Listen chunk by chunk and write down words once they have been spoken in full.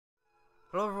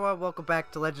Hello everyone, welcome back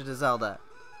to Legend of Zelda.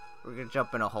 We're gonna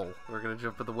jump in a hole. We're gonna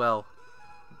jump in the well.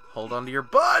 Hold on to your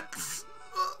butts!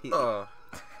 You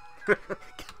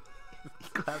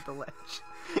grabbed the ledge.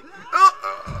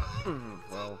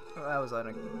 Well, That was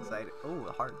unexciting. Oh,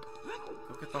 the heart.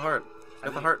 go get the heart.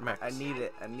 Get the heart, Max. I need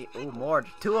it. Oh, more.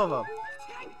 2 of them.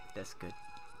 That's good.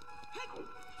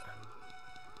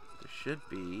 There should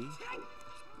be...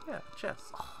 Yeah, chest.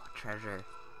 Oh, treasure.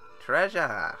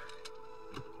 Treasure!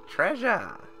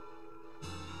 Treasure!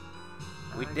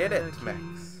 We did it,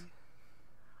 Max.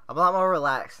 I'm a lot more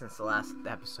relaxed since the last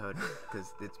episode,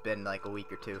 because it's been like a week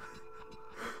or 2.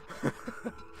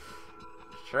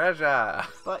 Treasure!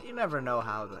 But you never know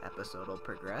how the episode will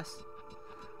progress.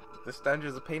 This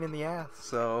dungeon's a pain in the ass,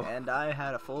 so... And I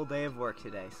had a full day of work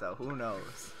today, so who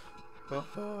knows? This is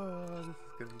gonna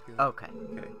be good. Okay.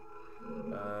 Okay.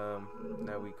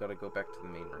 Now we gotta go back to the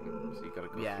main room. So you gotta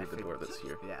go through the door that's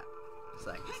here. Yeah. It's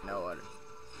like, there's no order.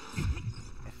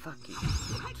 Hey, fuck you.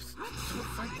 Just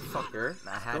fight the fucker.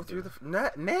 I had go to. through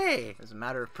the... Nay! It was a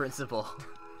matter of principle.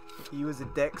 He was a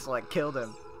dick, so I killed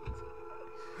him.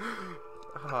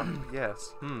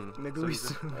 Yes. Maybe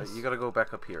So we you gotta go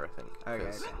back up here, I think. Okay,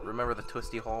 'Cause okay. remember the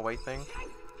twisty hallway thing?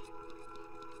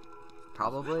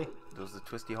 Probably. There was a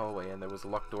twisty hallway, and there was a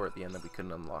locked door at the end that we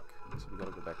couldn't unlock. So we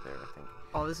gotta go back there, I think.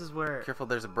 Oh, this is where... Careful,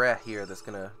 there's a brat here that's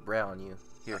gonna brat on you.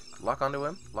 Here, lock onto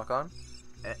him. Lock on.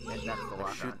 That's the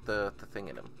lock Shoot on. the thing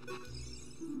at him.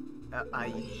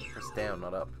 Press down,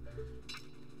 not up.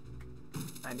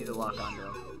 I need to lock onto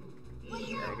him. There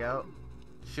you go.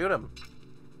 Shoot him.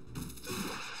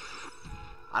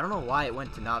 I don't know why it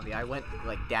went to Navi. I went,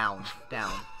 like, down.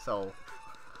 So,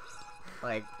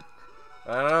 like...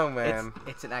 I don't know, man.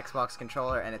 It's an Xbox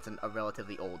controller, and it's a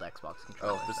relatively old Xbox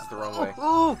controller. Oh, this is the wrong way.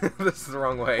 Oh! This is the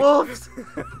wrong way. Wolves!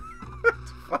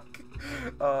 Fuck.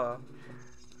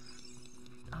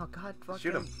 Oh, God, fuck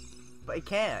Shoot him. But he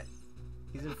can't.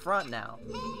 He's in front now.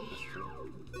 That's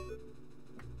true.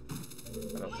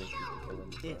 I don't think you can kill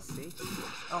him. Yeah, see?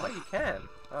 Oh, you can.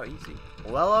 Oh, easy.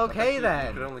 Well, okay, You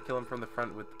then. could only kill him from the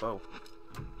front with the bow.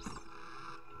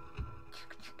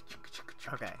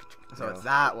 Okay, so No. it's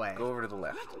that way. Go over to the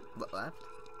left. Left?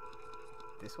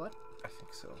 This one? I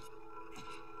think so.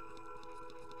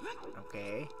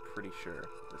 Okay. Pretty sure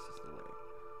this is the way.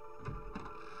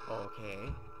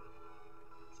 Okay.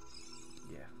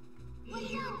 Yeah.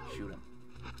 Shoot him.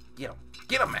 Get him.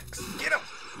 Get him, Max. Get him.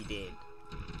 He did.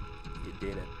 You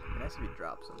did it. It has to be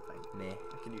drop something. Nah.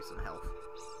 I can use some health.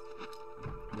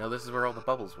 No, this is where all the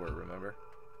bubbles were, remember?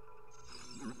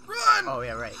 Run! Oh,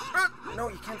 yeah, right. Run! No,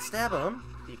 you can't stab him.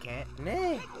 You can't?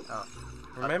 Nah. Oh.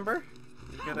 Remember?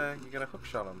 You gotta hook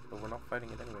shot him, but we're not fighting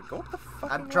it anyway. Go up the fucking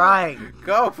I'm wall. trying.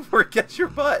 Go before it gets your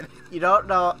butt. You don't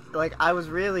know. Like, I was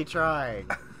really trying.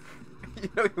 You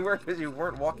know you weren't, because you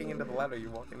weren't walking into the ladder. You're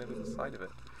walking into the side of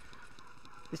it.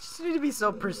 You just need to be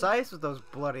so precise with those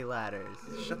bloody ladders.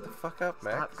 Shut the fuck up,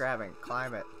 Max. Stop grabbing.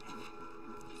 Climb it.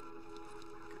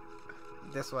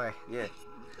 This way. Yeah.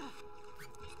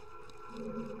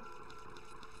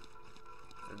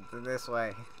 This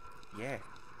way. Yeah.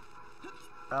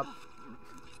 Up.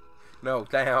 No,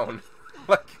 down.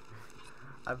 Like,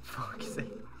 I'm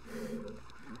focusing.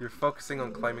 you're focusing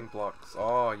on climbing blocks.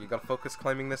 Oh, you gotta focus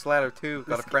climbing this ladder too.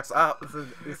 Gotta press up.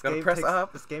 This Gotta game press takes,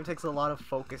 up. This game takes a lot of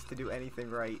focus to do anything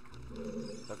right.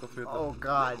 Now go through the... Oh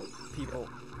God, people.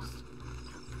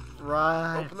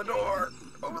 Run. Open the door.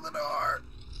 Open the door.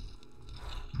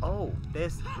 Oh,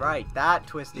 this, right, that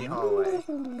twisty hallway.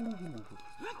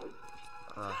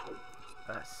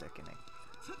 That's sickening.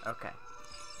 Okay.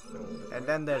 And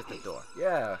then there's the door.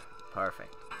 Yeah.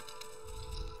 Perfect.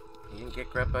 You didn't get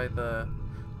grabbed by the...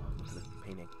 Oh, look at the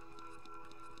painting.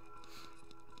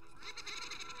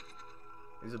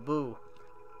 There's a boo.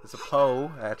 It's a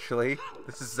Poe, actually.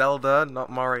 This is Zelda,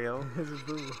 not Mario. There's a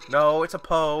boo. No, it's a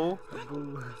Poe. A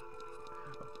boo.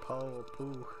 A po, a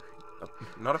poo.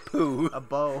 Not a poo. A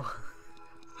bow.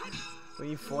 We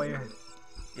need foyer.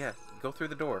 Yeah, go through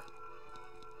the door.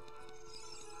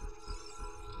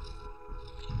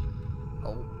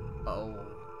 Oh. Oh.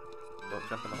 Don't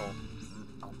jump in the hole.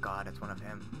 Oh God, it's one of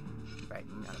him. Right,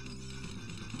 got him.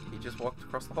 He just walked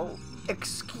across the hole.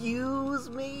 Excuse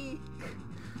me?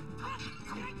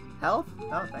 Health?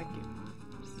 Oh, thank you.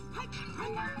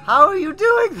 How are you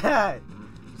doing that?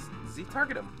 Z,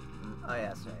 target him. Oh, yeah,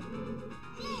 that's right.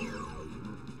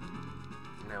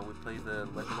 Now we play the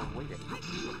Legend of Waiting. Put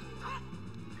your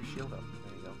shield up.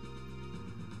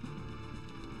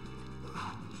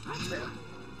 There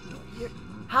you go.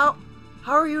 How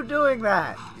are you doing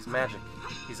that? He's magic.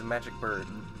 He's a magic bird.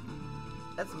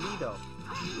 That's me though.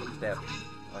 Dead.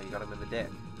 Oh, you got him in the deck.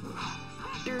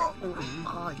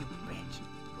 Oh, you bitch.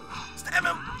 Stab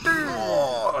him!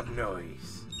 Oh,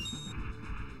 nice.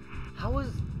 How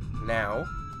is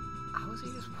he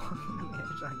just walking on the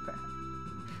edge like that?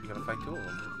 You gotta fight two of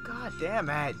them. Oh, God damn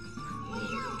it.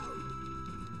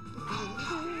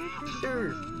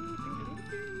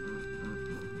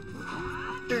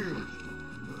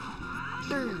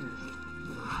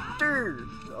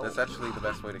 That's actually the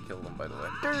best way to kill them, by the way.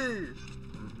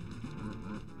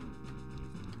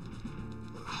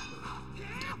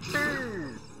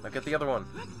 Now get the other one.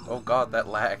 Oh god, that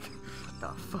lag.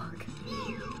 What the fuck?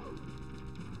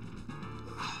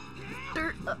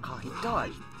 Oh, he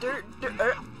dodged.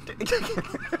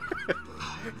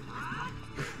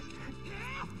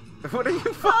 What are you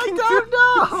fucking doing? I don't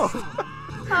know!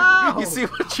 How? You see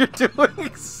what you're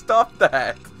doing? Stop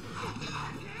that!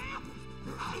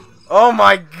 Oh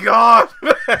my god,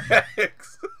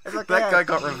 Max! That guy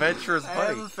got revenge for his I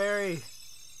buddy. am a fairy.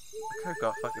 That guy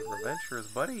got fucking revenge for his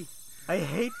buddy. I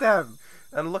hate them.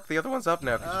 And look, the other one's up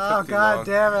now. Oh Took too god long.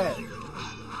 damn it!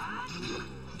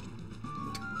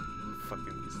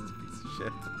 Fucking useless piece of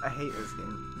shit. I hate this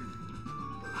game.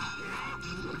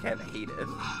 You can't hate it.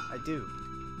 I do.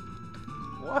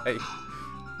 Why?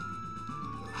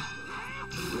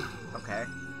 Okay.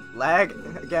 Lag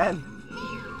again.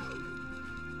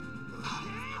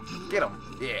 Get him.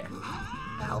 Yeah.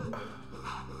 Ow.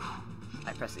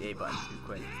 I pressed the A button too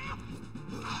quick.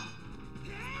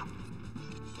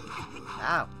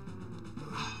 Ow.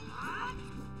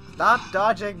 Stop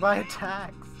dodging my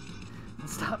attacks.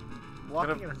 Stop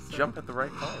walking in a circle. Jump at the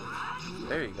right time.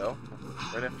 There you go.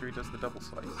 Right after he does the double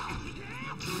slice.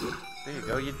 There you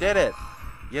go. You did it.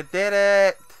 You did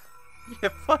it. You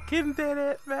fucking did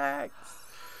it, Max.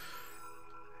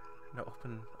 No,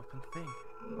 open the thing.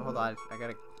 Hold on. I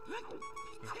gotta...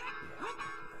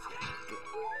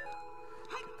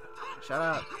 Shut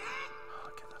up. Oh,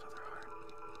 get that other heart.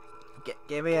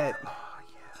 Give me it. Oh,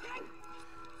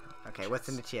 yeah. Okay, what's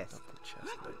in the chest? Open the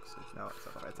chest, Max. No,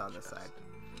 it's on this side.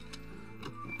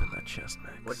 Open that chest,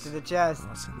 Max. What's in the chest?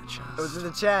 What's in the chest? What's in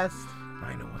the chest?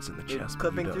 I know what's in the It's chest.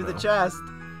 clipping but you through don't the know. chest.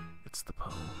 It's the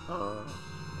bow. Oh,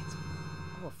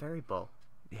 a fairy bow.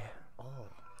 Yeah. Oh.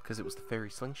 Because it was the fairy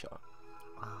slingshot.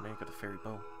 Wow. Now you got the fairy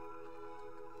bow.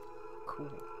 Cool.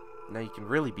 Now you can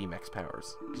really be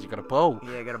Mexpowers. Because you got a bow.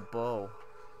 Yeah, I got a bow.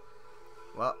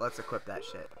 Well, let's equip that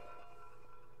shit.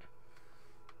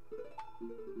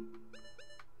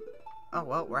 Oh,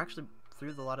 well, we're actually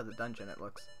through the lot of the dungeon, it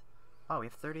looks. Oh, we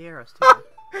have 30 arrows, too.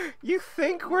 You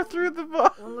think we're through the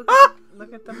bow? Well,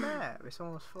 look at the map. It's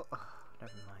almost full. Oh,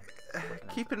 never mind.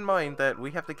 Keep in mind that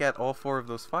we have to get all 4 of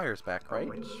those fires back, right?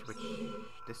 Oh,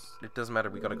 this... It doesn't matter,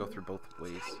 we gotta go through both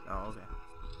ways. Oh, okay.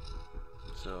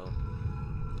 So,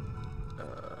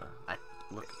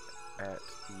 look at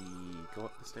the... Go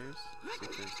up the stairs. See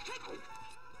if there's...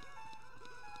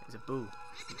 There's a boo.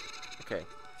 Okay.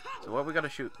 So what we gotta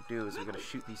do is we gotta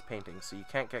shoot these paintings, so you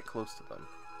can't get close to them.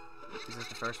 Is this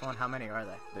the first one? How many are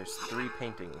there? There's 3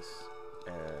 paintings,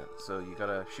 so you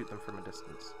gotta shoot them from a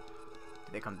distance.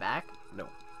 Do they come back? No.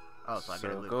 Oh, so I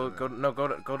gotta loop go them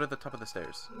go to the top of the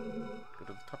stairs. Go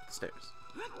to the top of the stairs.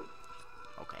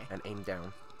 Okay. And aim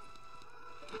down.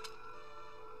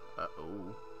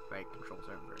 Uh-oh. Right, controls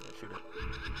are inverted. Shoot it.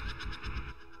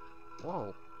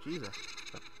 Whoa, Jesus.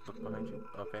 Look behind you.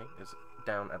 Okay, it's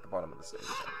down at the bottom of the stairs.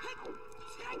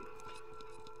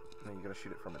 Then you gotta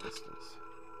shoot it from a distance.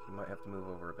 You might have to move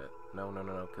over a bit. No,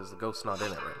 because the ghost's not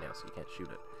in it right now, so you can't shoot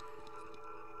it.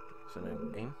 So now,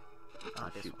 aim.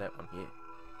 Shoot that one, yeah.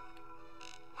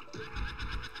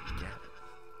 Yeah.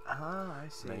 Ah, I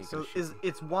see. Now you So gotta shoot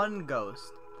it's one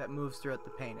ghost that moves throughout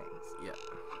the paintings. Yeah.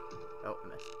 Oh,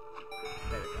 missed.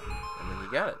 There we go. And then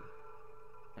you got it.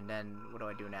 And then, what do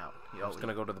I do now? I'm just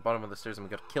gonna go to the bottom of the stairs and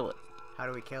we gotta kill it. How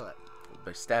do we kill it?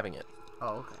 By stabbing it.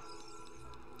 Oh, okay.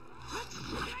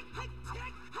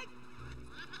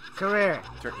 Come here.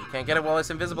 You can't get it while it's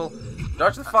invisible.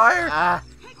 Dodge the fire! Ah!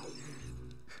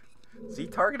 See,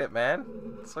 target it, man.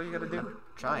 That's all you gotta do.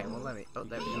 Trying, well, let me. Oh,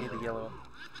 there we go. You need the yellow one.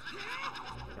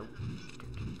 Nope.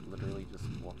 Literally just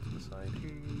walk to the side.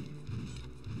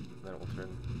 Then it will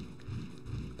turn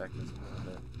back this a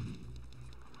little bit.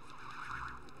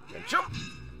 And jump!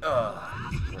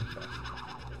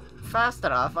 Fast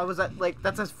enough. I was at, like,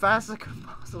 that's as fast as I could have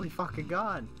possibly fucking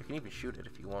gone. You can even shoot it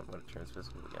if you want when it turns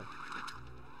visible again.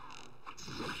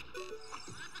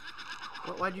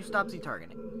 Why'd you stop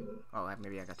Z-targeting? Oh,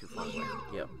 maybe I got too far away.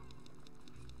 Yep.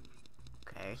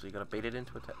 Okay. So you gotta bait it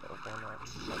into a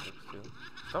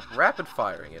Stop rapid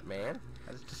firing it, man.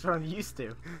 That's just what I'm used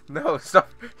to. No, stop.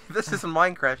 This isn't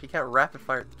Minecraft. You can't rapid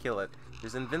fire it to kill it.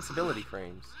 There's invincibility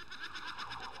frames.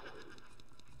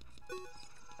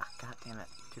 Damn it.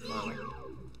 Too far away.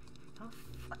 How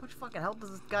much fucking health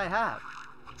does this guy have?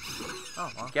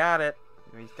 Oh, well. Got it.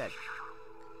 He's dead.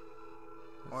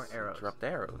 More arrows. Dropped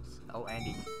arrows. Oh, and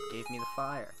he gave me the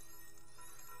fire.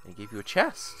 And he gave you a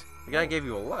chest. The guy gave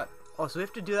you a lot. Oh, so we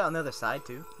have to do that on the other side,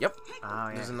 too? Yep. Oh,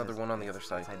 yeah. There's another one on the other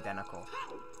side. It's identical.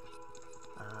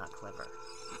 Ah, clever.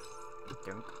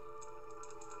 Dunk.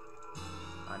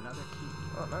 Another key.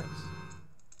 Oh, nice.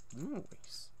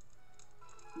 Nice.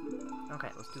 Okay,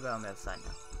 let's do that on the other side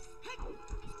now.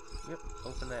 Yep.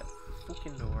 Open that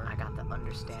fucking door. I got the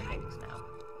understandings now.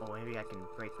 Oh, maybe I can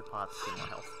break the pots to get more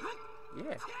health.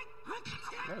 Yeah.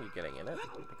 Now you're getting in it.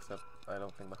 Except I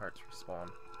don't think the hearts respawn.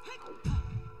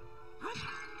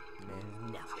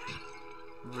 No.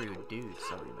 Rude dude.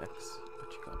 Sorry, Mix, but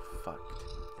you got fucked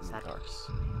in the Sad. arse.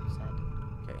 Sad.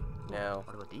 Okay, now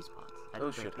What about these pots? I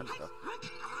those didn't should break have these. stuff.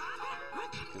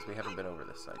 Because we haven't been over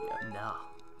this side yet. No.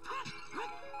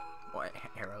 What?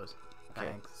 Arrows. Okay,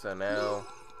 Thanks. so now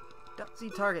Don't see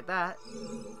target that.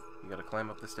 you gotta climb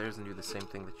up the stairs and do the same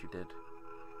thing that you did.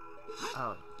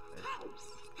 Oh.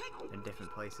 They're in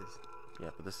different places. Yeah,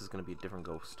 but this is gonna be a different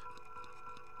ghost.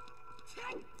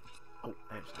 Oh,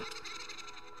 there's one.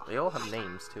 They all have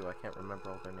names too. I can't remember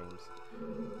all their names.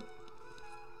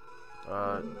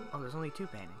 Oh, there's only 2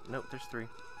 paintings. Nope, there's 3.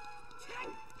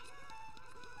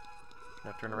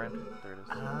 Now turn around. There it is.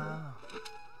 Oh.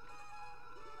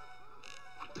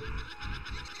 I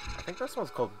think this one's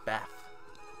called Beth.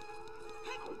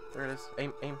 There it is.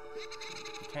 Aim, aim.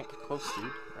 You can't get close,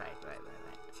 dude. Right.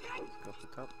 Let's go up the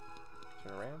top.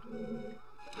 Turn around. And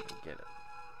get it.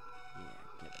 Yeah,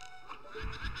 get it.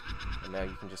 And now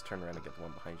you can just turn around and get the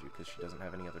one behind you because she doesn't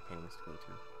have any other paintings to go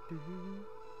to.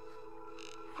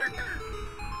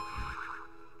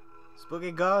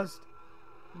 Spooky ghost.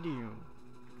 You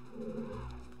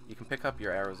can pick up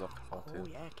your arrows off the wall Oh, too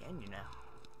yeah, can you now?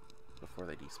 before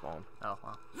they despawn. Oh,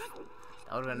 well.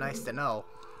 That would've been nice to know.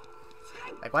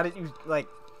 Like,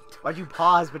 why'd you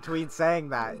pause between saying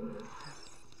that?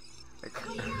 Like,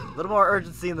 a little more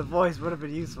urgency in the voice would have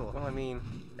been useful. Well, I mean,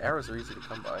 arrows are easy to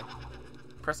come by.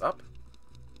 Press up.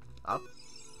 Up?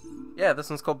 Yeah, this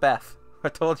one's called Beth. I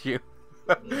told you.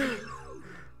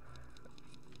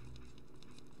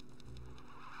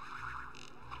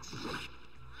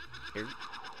 Here.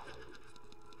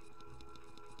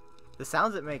 The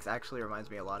sounds it makes actually reminds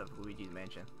me a lot of Luigi's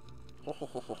Mansion. This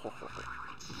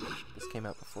came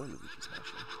out before Luigi's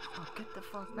Mansion. Oh, get the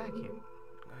fuck back here.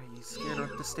 Oh, you scared her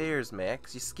up the stairs,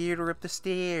 Max. You scared her up the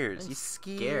stairs. You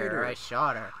scared her. I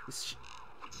shot her.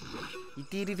 You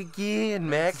did it again,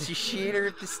 Max. You shit her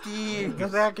up the stairs.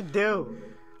 Nothing I can do.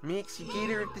 Max, you get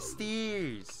her up the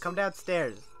stairs. Come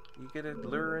downstairs. You gotta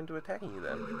lure her into attacking you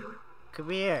then. Come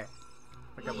here.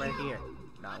 Look, I'm right here.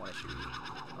 No, I want to shoot you.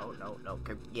 Oh, no.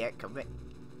 Come in.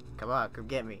 Come on, come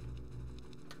get me.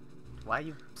 Why are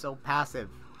you so passive?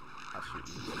 I'll shoot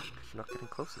you. Because you're not getting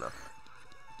close enough.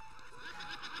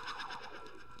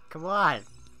 Come on.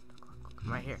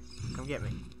 I'm right here. Come get me.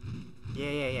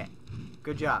 Yeah.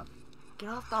 Good job. Get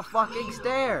off the fucking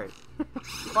stairs.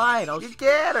 Fine, I'll You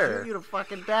get her. shoot you to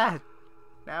fucking death.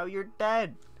 Now you're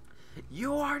dead.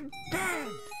 You are dead.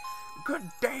 Good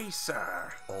day,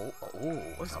 sir. Oh,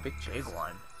 What's a a big big chest?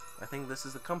 one. I think this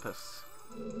is the compass.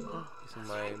 Using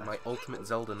my ultimate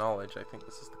Zelda knowledge, I think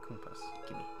this is the compass.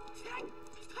 Give me.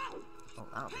 Oh,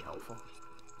 that'll be helpful.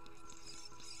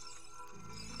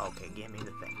 Okay, give me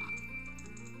the thing.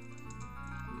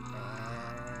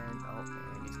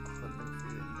 And he's clipping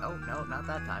through the... Oh, no, not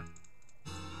that time.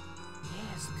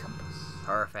 Yes, compass.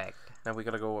 Perfect. Now we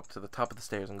gotta go up to the top of the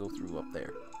stairs and go through up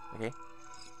there. Okay?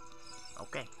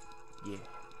 Okay. Yeah.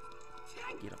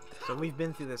 Get up there. So we've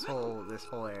been through this whole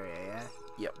area, yeah?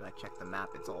 Yep. I checked the map,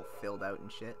 it's all filled out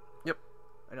and shit. Yep.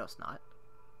 Oh, no, it's not.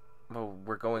 Well,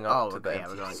 we're going up to the okay, yeah,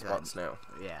 empty we're going to spots now.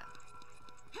 Yeah.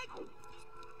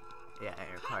 Yeah,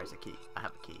 it requires a key. I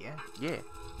have a key, yeah? Yeah.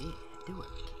 Yeah, do it.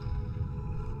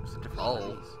 There's a different Oh. one of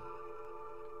these.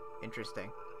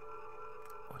 Interesting.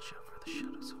 Watch out for the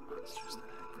shadows of monsters that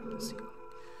hide from the ceiling.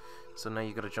 So now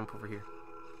you gotta jump over here.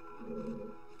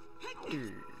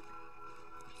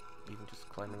 Even just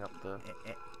climbing up the...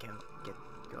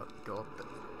 Go up the...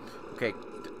 Okay,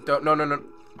 don't... No.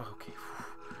 Okay.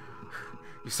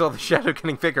 You saw the shadow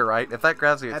getting bigger, right? If that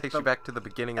grabs you, it takes you back to the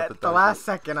beginning of the At dungeon. the last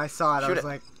second I saw it, I Shoot was it.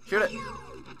 like... Shoot it!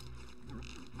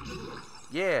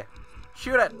 Yeah!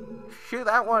 Shoot it! Shoot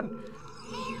that one!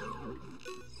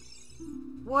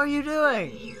 What are you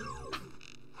doing?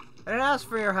 I didn't ask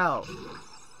for your help.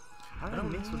 How did I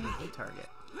miss with the hit target?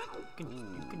 You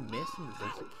can miss and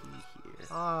there's a key here.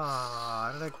 Oh,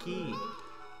 another key.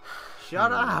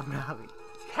 Shut up, Navi.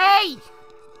 Hey!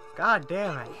 God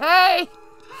damn it. Hey!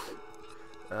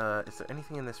 Is there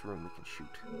anything in this room we can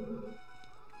shoot?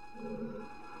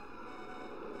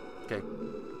 Okay.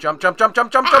 Jump, jump, jump,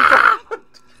 jump, jump, jump, jump!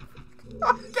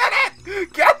 Oh, get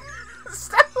it! Get it!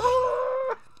 Stop!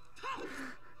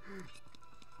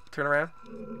 Turn around.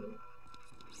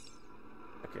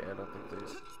 Okay, I don't think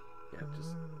there's... Yeah,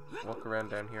 just walk around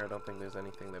down here. I don't think there's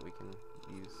anything that we can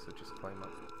use, so just climb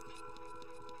up.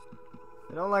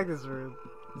 I don't like this room.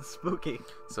 It's spooky.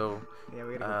 So, yeah,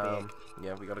 we gotta go back.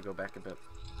 Yeah, we gotta go back a bit.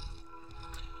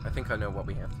 I think I know what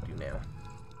we have to do now.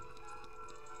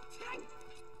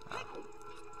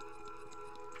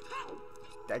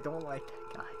 I don't like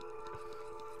that guy.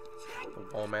 The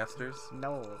Wall Masters?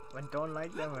 No, I don't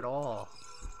like them at all.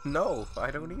 No,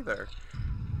 I don't either.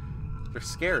 They're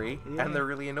scary, yeah. and they're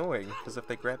really annoying, because if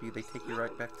they grab you, they take you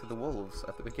right back to the wolves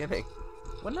at the beginning.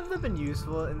 Wouldn't have they been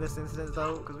useful in this instance,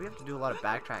 though? Because we have to do a lot of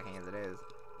backtracking as it is.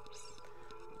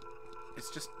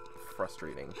 It's just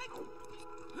frustrating.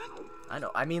 I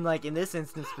know. I mean, like, in this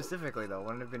instance specifically, though,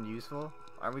 wouldn't it have been useful?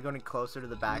 Aren't we going closer to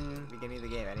the beginning of the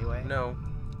game anyway? No.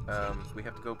 We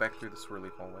have to go back through the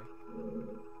swirly hallway.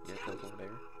 Yeah, go over there.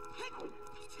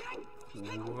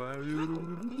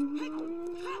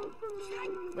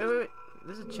 Wait.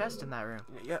 There's a chest in that room.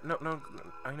 Yeah, no,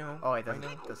 I know. Oh, wait,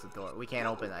 that's the door. We can't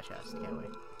open that chest, can we?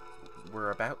 We're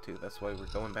about to. That's why we're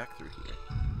going back through here.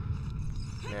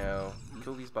 Now,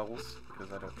 kill these bubbles,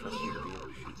 because I don't trust you to be able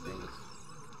to shoot things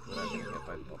without getting hit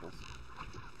by the bubbles.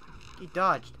 He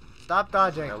dodged. Stop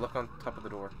dodging. Now look on top of the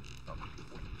door. Oh.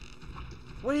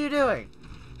 What are you doing?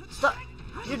 Stop.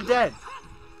 You're dead.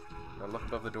 Now look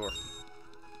above the door.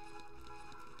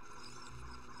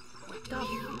 What the?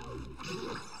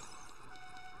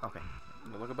 Okay.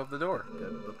 Now look above the door.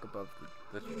 Good. Look above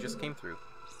that you just came through.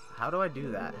 How do I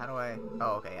do that? How do I...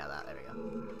 Oh, okay, yeah, there we go.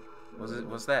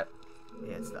 What's that?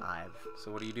 Yeah, it's the eye.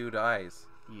 So what do you do to eyes?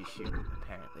 You shoot,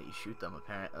 apparently. You shoot them,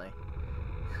 apparently.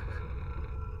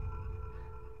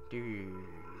 Dude.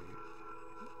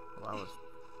 Well, that was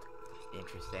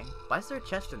interesting. Why is there a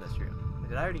chest in this room?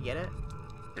 Did I already get it?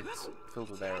 It's filled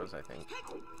with arrows, I think.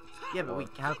 Yeah, but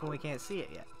how come we can't see it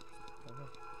yet?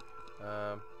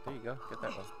 There you go. Get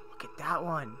that one. Look at that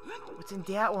one. What's in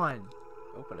that one?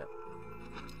 Open it.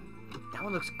 That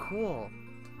one looks cool.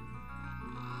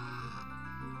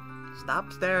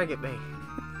 Stop staring at me.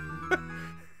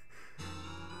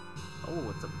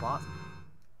 Oh, it's a boss.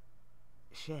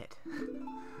 Shit.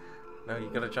 No, you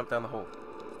gotta jump down the hole.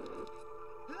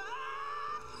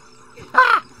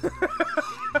 Ah!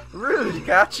 Rude.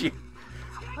 Got you.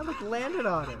 I like landed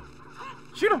on him.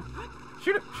 Shoot him.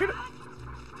 Shoot him. Shoot him.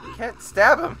 You can't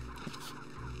stab him.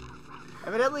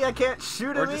 Evidently, I can't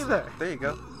shoot him either. There you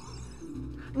go.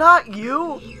 Not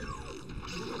you.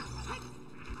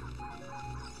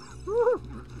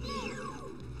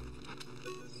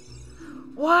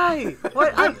 Why?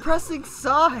 What? I'm pressing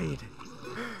side.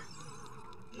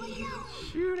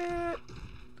 Shoot it.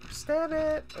 Or stab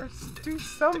it. Or do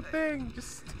something.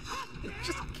 Just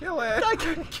kill it. I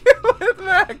can kill it,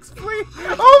 Max, please.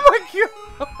 Oh my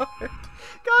god.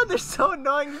 God, they're so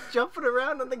annoying, just jumping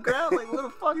around on the ground like little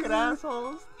fucking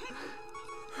assholes.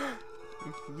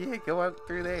 Yeah, go out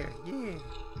through there. Yeah.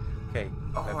 Okay.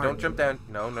 Oh, now don't jump down.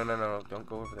 No. Don't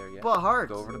go over there yet. But hard.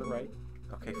 Go over to the right.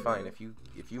 Okay, fine. If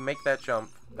you make that jump,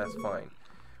 that's fine.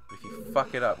 But if you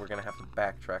fuck it up, we're gonna have to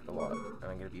backtrack a lot, and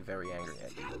I'm gonna be very angry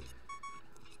at you.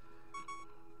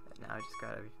 Now I just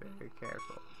gotta be very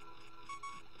careful.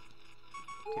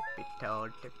 Tippy-toe,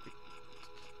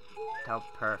 tippy-toe,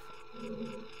 perfect.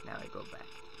 Now I go back.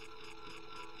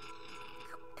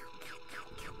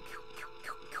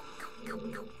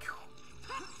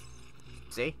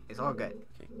 See? It's all good.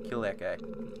 Okay, kill that guy.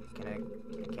 Can I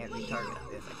can't retarget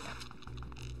him. Yes, I can.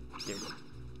 Dude.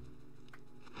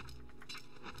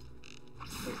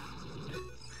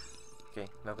 Okay,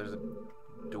 now there's a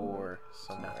door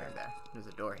somewhere. Nothing there. There's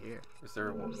a door here. Is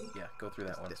there one? Yeah, go through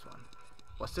that one. This one.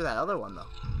 Let's do that other one, though.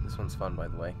 This one's fun, by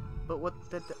the way. But what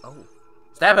the... Oh.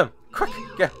 Stab him! Quick!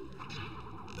 Get!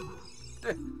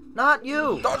 Not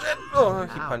you! Dodge it! Oh,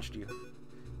 he Ow. punched you.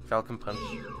 Falcon punch.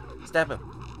 Stab him.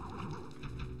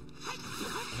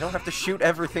 You don't have to shoot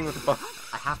everything with a bow.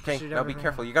 I have to shoot now be everything.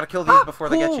 careful. You gotta kill these before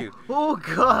they get you. Oh,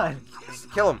 God!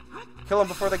 Just kill them. Kill them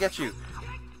before they get you.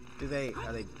 Are they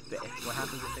big? What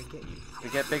happens if they get you? They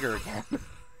get bigger again.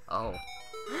 Oh.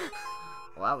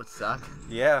 Well, that would suck.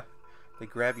 Yeah. They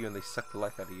grab you and they suck the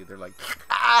life out of you. They're like,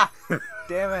 Ah!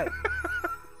 Damn it.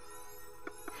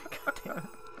 God damn it.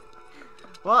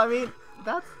 Well, I mean,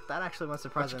 that actually went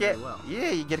surprisingly well. Yeah,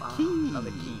 you get a key.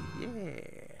 Another key. Yeah.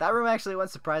 That room actually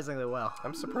went surprisingly well.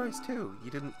 I'm surprised too.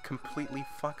 You didn't completely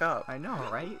fuck up. I know,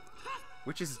 right?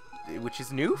 Which is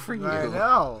new for you. I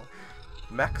know.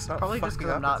 Max, not Probably just fucking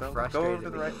because I'm up, not it's frustrated. Go over to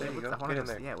the right. There you go. Get in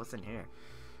there. Yeah, what's in here?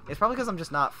 It's probably because I'm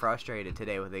just not frustrated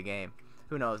today with the game.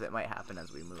 Who knows? It might happen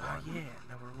as we move Oh on. yeah,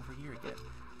 now we're over here again.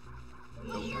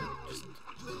 No, just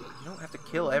you don't have to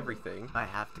kill everything. I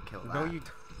have to kill that. No, you.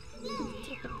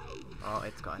 Oh,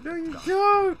 it's gone. No, It's you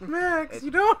gone. don't, Max.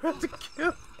 You don't have to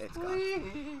kill. It's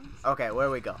gone. Okay, where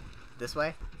do we go? This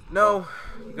way? No,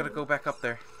 you gotta go back up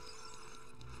there.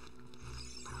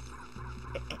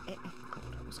 Oh,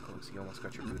 that was close. You almost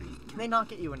got your booty. Can they not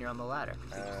get you when you're on the ladder?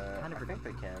 I think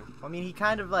they can. I mean, he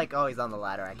kind of like, oh, he's on the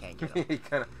ladder. I can't get him. He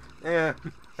kind of, yeah.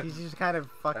 He just kind of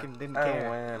fucking didn't I care.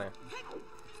 wanna.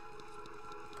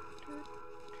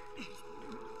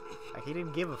 Like, he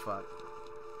didn't give a fuck.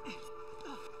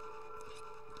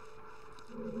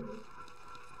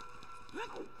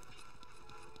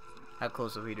 How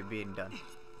close are we to being done?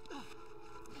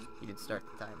 You didn't start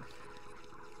the timer.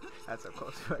 That's how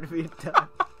close we are to being done.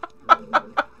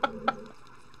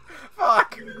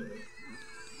 Fuck!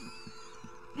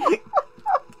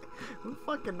 Who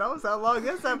fucking knows how long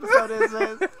this episode is,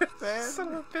 man?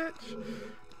 Son of a bitch.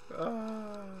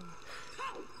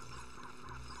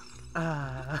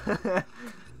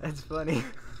 That's funny.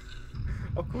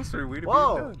 How close are we to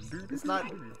Whoa! being done? It's not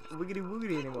wiggity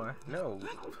woogity anymore. No,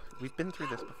 we've been through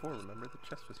this before, remember? The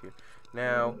chest was here.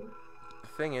 Now, the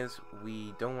thing is,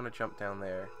 we don't want to jump down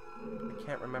there. I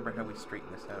can't remember how we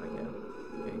straighten this out again.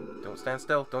 Okay, don't stand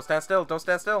still. Don't stand still. Don't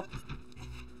stand still.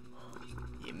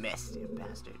 You missed, you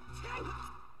bastard.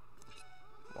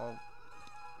 Well,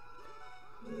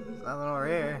 there's nothing over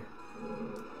here.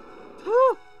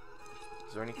 Woo!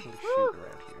 Is there anything to shoot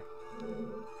around here? I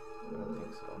don't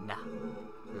think so. Nah.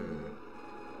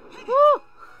 Woo!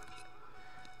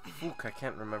 Fuck, I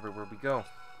can't remember where we go.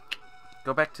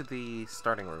 Go back to the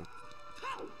starting room.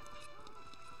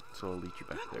 So I'll lead you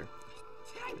back there.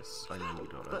 Yes, I know you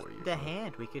don't know But where you're the going.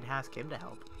 hand, we could ask him to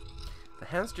help. The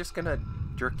hand's just gonna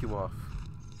jerk you off.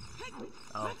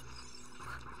 Oh.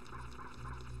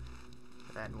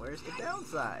 Then where's the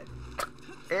downside?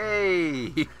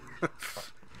 Hey!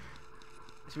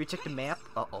 Should we check the map?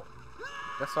 Uh-oh.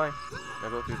 That's fine. I'll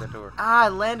go through that door. Ah, I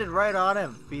landed right on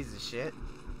him, piece of shit.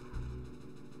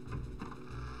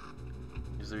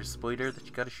 Is there a spider that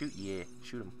you gotta shoot? Yeah,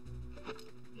 shoot him.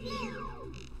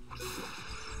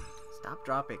 Stop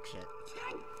dropping shit.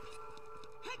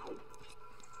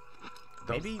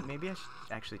 Maybe I should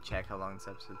actually check how long this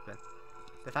episode's been.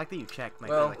 The fact that you checked might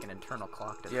be like an internal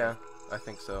clock. Yeah, I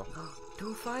think so.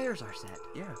 2 fires are set.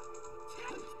 Yeah.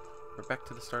 We're back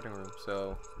to the starting room,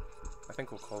 so I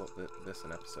think we'll call it this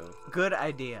an episode. Good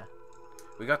idea.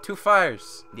 We got 2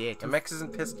 fires. Yeah. The Mex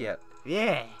isn't pissed yet.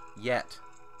 Yeah. Yet.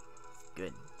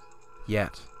 Good.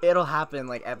 Yet. It'll happen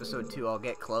like episode 2. I'll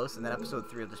get close, and then episode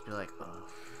 3 will just be like, oh.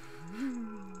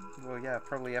 Well, yeah,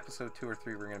 probably episode 2 or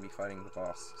 3 we're gonna be fighting the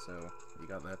boss, so you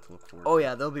got that to look forward to. Oh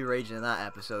yeah, they'll be raging in that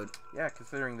episode. Yeah,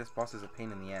 considering this boss is a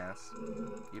pain in the ass,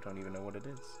 you don't even know what it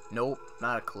is. Nope,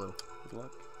 not a clue. Good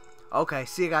luck. Okay,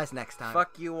 see you guys next time.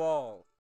 Fuck you all.